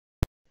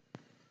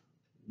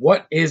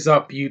What is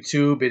up,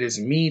 YouTube? It is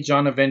me,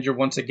 John Avenger,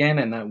 once again,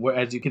 and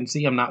as you can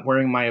see, I'm not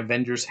wearing my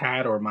Avengers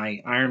hat or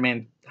my Iron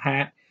Man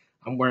hat.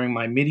 I'm wearing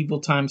my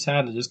Medieval Times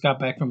hat. I just got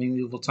back from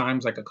Medieval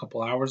Times like a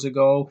couple hours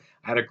ago.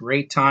 I had a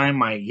great time.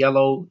 My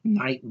Yellow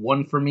Knight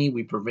won for me.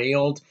 We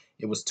prevailed.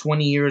 It was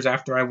 20 years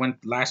after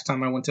last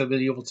time I went to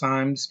Medieval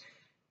Times,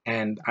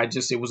 and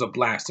it was a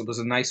blast. It was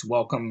a nice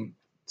welcome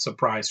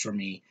surprise for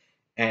me,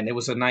 and it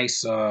was a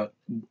nice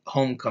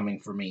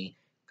homecoming for me,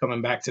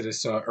 coming back to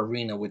this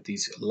arena with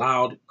these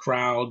loud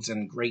crowds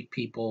and great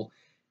people,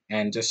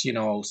 and just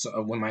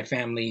with my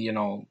family,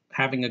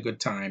 having a good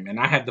time. And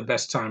I had the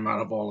best time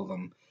out of all of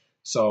them.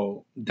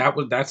 So I'm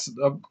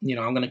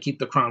gonna keep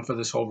the crown for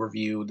this whole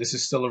review. This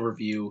is still a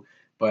review,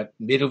 but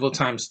Medieval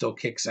Times still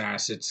kicks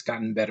ass. It's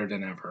gotten better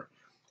than ever.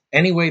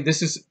 Anyway,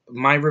 this is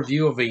my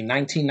review of a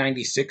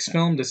 1996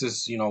 film. This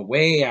is,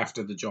 way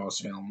after the Jaws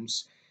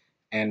films,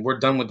 and we're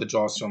done with the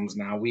Jaws films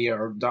now. We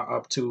are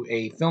up to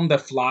a film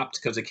that flopped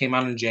because it came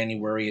out in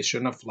January. It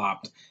shouldn't have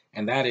flopped,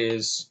 and that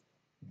is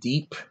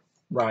Deep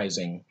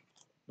Rising,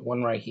 the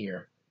one right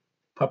here.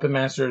 Puppet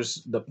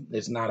Masters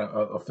is not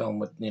a film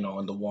with, in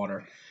the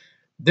water.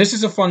 This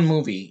is a fun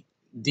movie.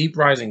 Deep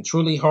Rising,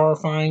 truly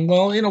horrifying.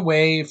 Well, in a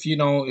way, if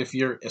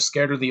you're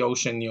scared of the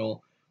ocean,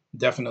 you'll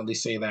definitely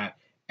say that.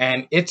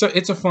 And it's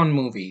a fun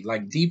movie.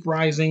 Like Deep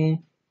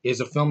Rising is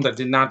a film that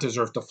did not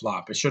deserve to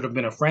flop. It should have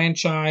been a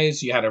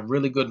franchise. You had a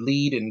really good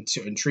lead in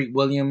Treat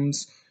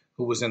Williams,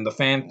 who was in The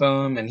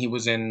Phantom, and he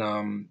was in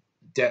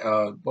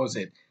what was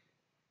it,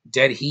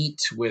 Dead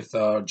Heat with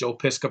Joe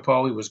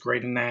Piscopo. He was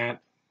great in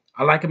that.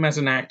 I like him as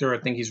an actor. I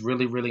think he's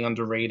really, really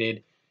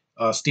underrated.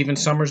 Steven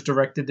Summers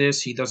directed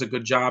this. He does a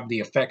good job. The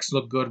effects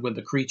look good with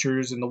the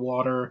creatures in the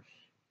water.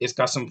 It's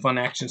got some fun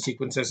action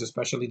sequences,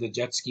 especially the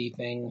jet ski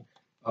thing,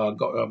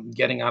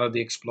 getting out of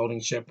the exploding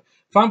ship.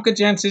 Famke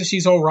Janssen,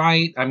 she's all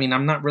right. I mean,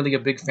 I'm not really a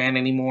big fan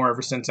anymore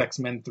ever since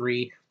X-Men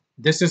 3.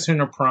 This is in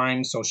her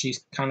prime, so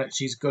she's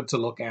good to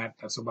look at.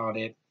 That's about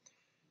it.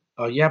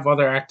 You have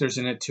other actors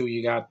in it too.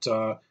 You got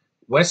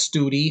Wes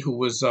Studi, who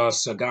was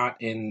Sagat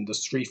in the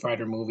Street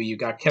Fighter movie. You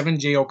got Kevin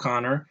J.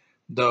 O'Connor,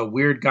 the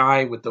weird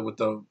guy with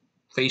the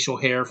facial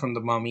hair from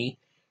The Mummy.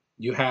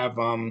 You have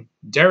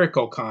Derek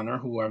O'Connor,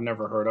 who I've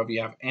never heard of.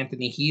 You have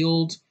Anthony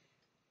Heald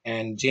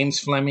and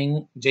Jason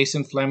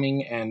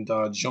Fleming, and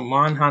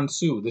Djimon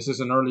Hounsou. This is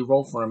an early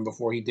role for him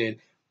before he did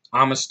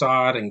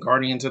Amistad and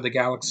Guardians of the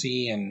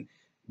Galaxy and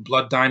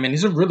Blood Diamond.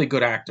 He's a really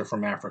good actor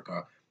from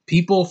Africa.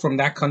 People from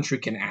that country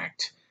can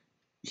act.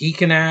 He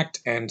can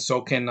act, and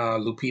so can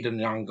Lupita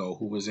Nyong'o,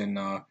 who was in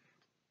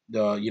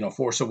the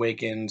Force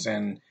Awakens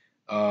and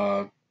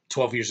 12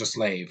 Years a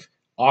Slave.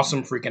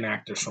 Awesome freaking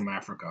actors from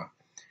Africa.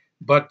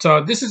 But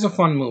this is a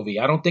fun movie.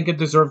 I don't think it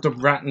deserved a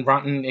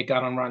rotten. It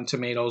got on Rotten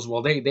Tomatoes.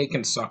 Well, they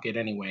can suck it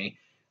anyway.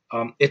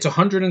 It's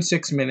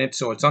 106 minutes,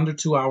 so it's under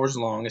 2 hours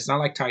long. It's not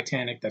like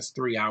Titanic, that's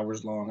 3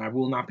 hours long. I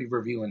will not be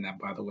reviewing that,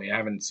 by the way. I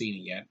haven't seen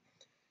it yet.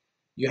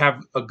 You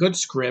have a good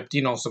script,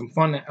 some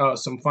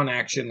fun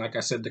action. Like I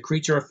said, the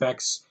creature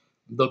effects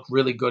look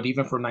really good,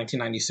 even for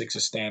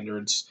 1996's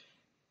standards.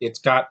 It's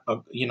got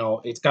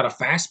a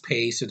fast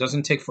pace. It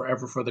doesn't take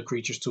forever for the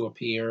creatures to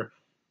appear.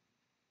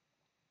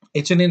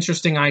 It's an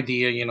interesting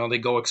idea. They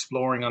go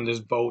exploring on this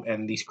boat,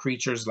 and these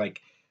creatures, like,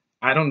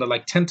 I don't know,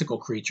 like tentacle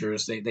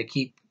creatures,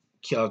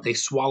 they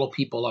swallow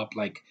people up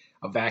like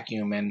a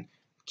vacuum and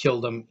kill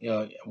them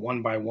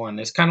one by one.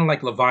 It's kind of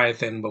like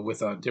Leviathan, but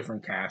with a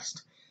different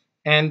cast.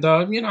 And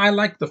I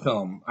like the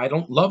film. I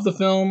don't love the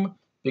film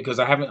because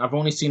I've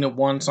only seen it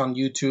once on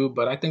YouTube,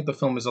 but I think the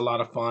film is a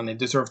lot of fun. It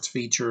deserves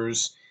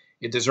features.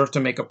 It deserves to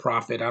make a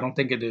profit. I don't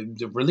think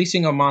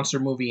releasing a monster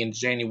movie in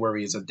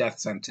January is a death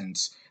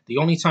sentence. The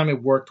only time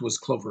it worked was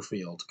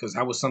Cloverfield, because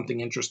that was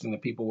something interesting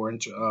that people were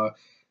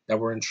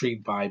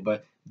intrigued by.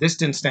 But this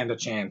didn't stand a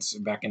chance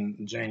back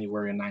in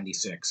January of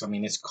 '96. I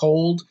mean, it's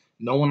cold.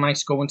 No one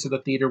likes going to the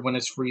theater when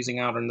it's freezing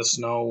out in the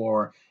snow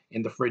or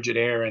in the frigid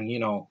air, and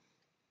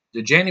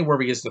the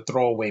January is the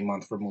throwaway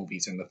month for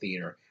movies in the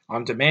theater.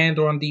 On demand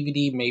or on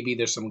DVD, maybe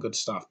there's some good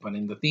stuff, but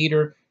in the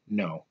theater,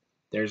 no.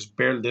 There's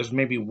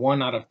maybe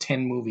 1 out of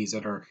 10 movies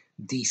that are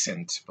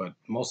decent, but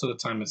most of the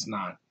time it's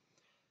not.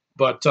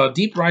 But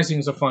Deep Rising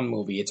is a fun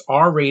movie. It's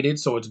R-rated,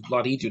 so it's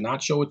bloody. Do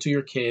not show it to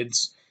your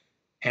kids,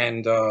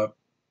 and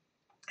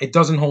it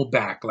doesn't hold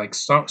back. Like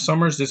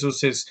Summers, this was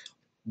his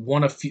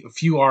one of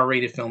few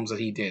R-rated films that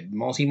he did.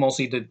 He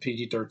mostly did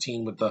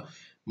PG-13 with the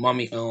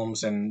Mummy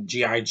films and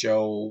G.I.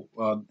 Joe,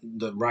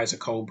 The Rise of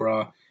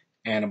Cobra,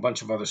 and a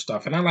bunch of other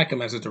stuff. And I like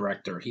him as a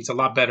director. He's a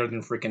lot better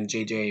than freaking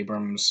J.J.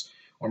 Abrams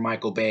or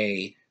Michael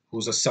Bay,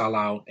 who's a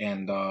sellout,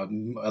 and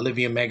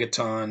Olivia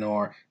Megaton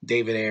or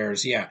David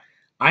Ayers. Yeah,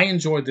 I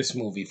enjoyed this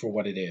movie for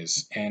what it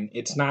is. And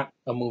it's not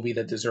a movie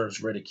that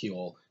deserves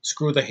ridicule.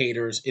 Screw the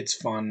haters. It's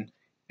fun,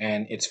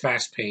 and it's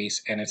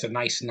fast-paced, and it's a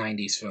nice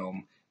 90s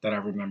film that I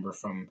remember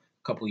from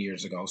a couple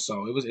years ago.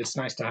 So it's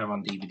nice to have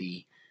on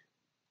DVD.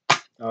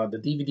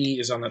 The DVD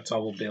is on the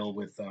double bill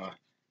with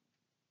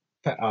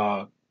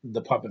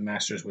the Puppet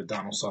Masters with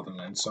Donald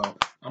Sutherland, so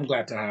I'm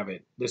glad to have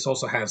it. This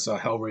also has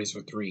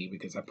Hellraiser 3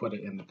 because I put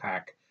it in the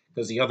pack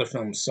because the other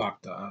film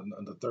sucked.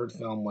 The third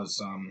film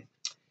was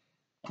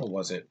what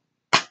was it?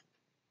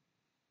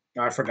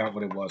 I forgot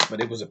what it was,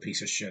 but it was a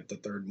piece of shit. The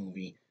third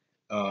movie.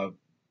 Uh,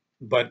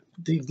 but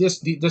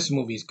this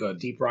movie's good.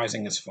 Deep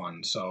Rising is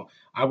fun, so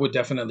I would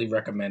definitely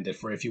recommend it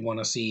for if you want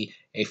to see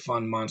a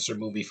fun monster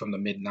movie from the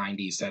mid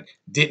 '90s that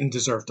didn't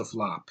deserve to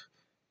flop.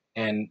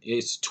 And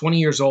it's 20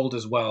 years old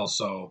as well,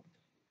 so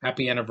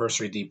happy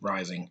anniversary, Deep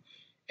Rising.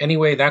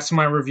 Anyway, that's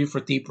my review for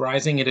Deep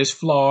Rising. It is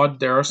flawed.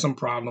 There are some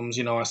problems,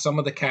 some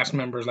of the cast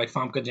members like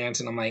Famke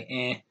Janssen, I'm like,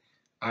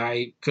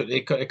 it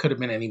could have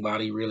been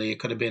anybody really. It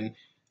could have been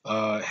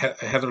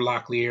Heather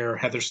Locklear,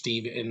 Heather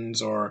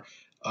Stevens, or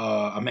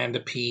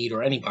Amanda Peet,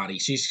 or anybody.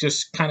 She's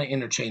just kind of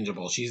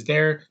interchangeable. She's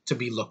there to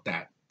be looked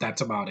at.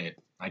 That's about it.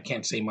 I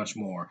can't say much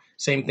more.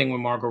 Same thing with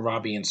Margot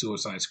Robbie in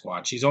Suicide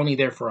Squad. She's only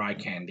there for eye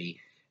candy,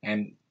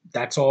 and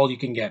that's all you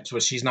can get. So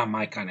she's not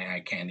my kind of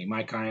eye candy.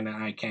 My kind of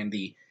eye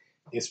candy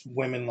is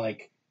women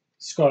like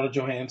Scarlett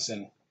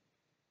Johansson,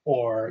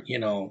 or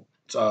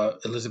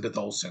Elizabeth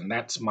Olsen.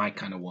 That's my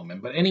kind of woman.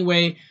 But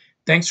anyway,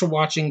 thanks for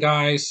watching,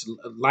 guys.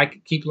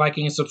 Keep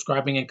liking and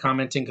subscribing and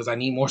commenting because I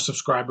need more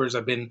subscribers.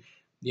 I've been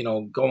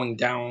going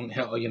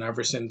downhill,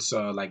 ever since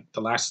like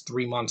the last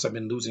 3 months. I've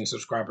been losing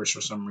subscribers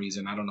for some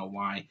reason. I don't know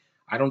why.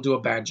 I don't do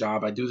a bad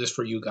job. I do this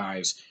for you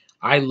guys.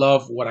 I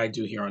love what I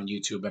do here on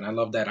YouTube, and I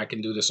love that I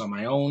can do this on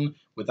my own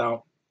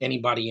without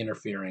anybody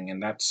interfering,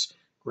 and that's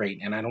great.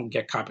 And I don't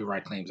get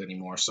copyright claims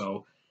anymore.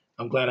 So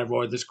I'm glad I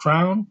wore this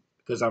crown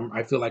because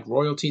I feel like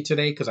royalty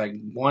today because I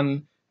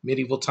won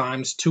Medieval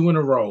Times 2 in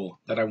a row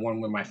that I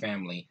won with my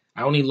family.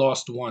 I only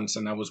lost once,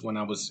 and that was when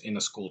I was in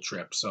a school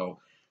trip. So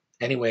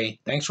anyway,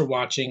 thanks for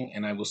watching,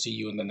 and I will see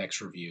you in the next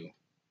review.